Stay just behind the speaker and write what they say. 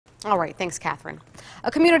All right, thanks, Catherine.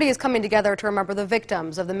 A community is coming together to remember the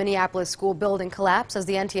victims of the Minneapolis school building collapse as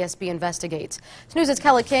the NTSB investigates. News'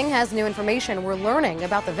 Kelly King has new information. We're learning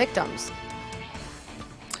about the victims.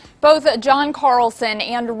 Both John Carlson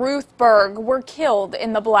and Ruth Berg were killed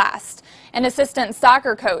in the blast. An assistant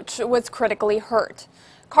soccer coach was critically hurt.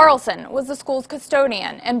 Carlson was the school's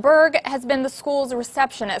custodian, and Berg has been the school's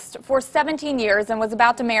receptionist for 17 years and was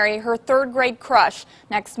about to marry her third-grade crush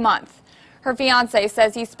next month. Her fiancé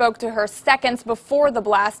says he spoke to her seconds before the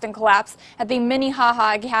blast and collapse at the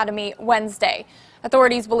Minnehaha Academy Wednesday.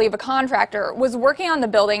 Authorities believe a contractor was working on the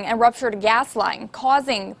building and ruptured a gas line,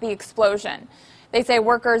 causing the explosion. They say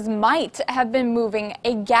workers might have been moving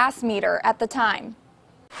a gas meter at the time.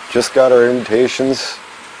 Just got our invitations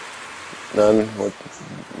done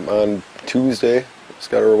on Tuesday. Just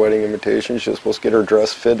got our wedding invitations. She's supposed to get her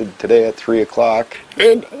dress fitted today at 3 o'clock.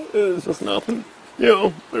 And it was just nothing. You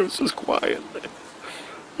know, it was just quiet.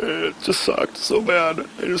 It just sucked so bad.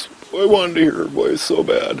 I wanted to hear her voice so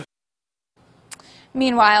bad.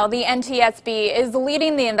 Meanwhile, the NTSB is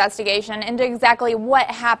leading the investigation into exactly what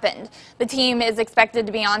happened. The team is expected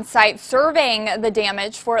to be on site surveying the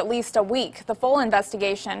damage for at least a week. The full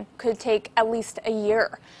investigation could take at least a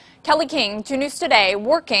year. Kelly King, 2 News Today,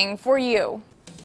 working for you.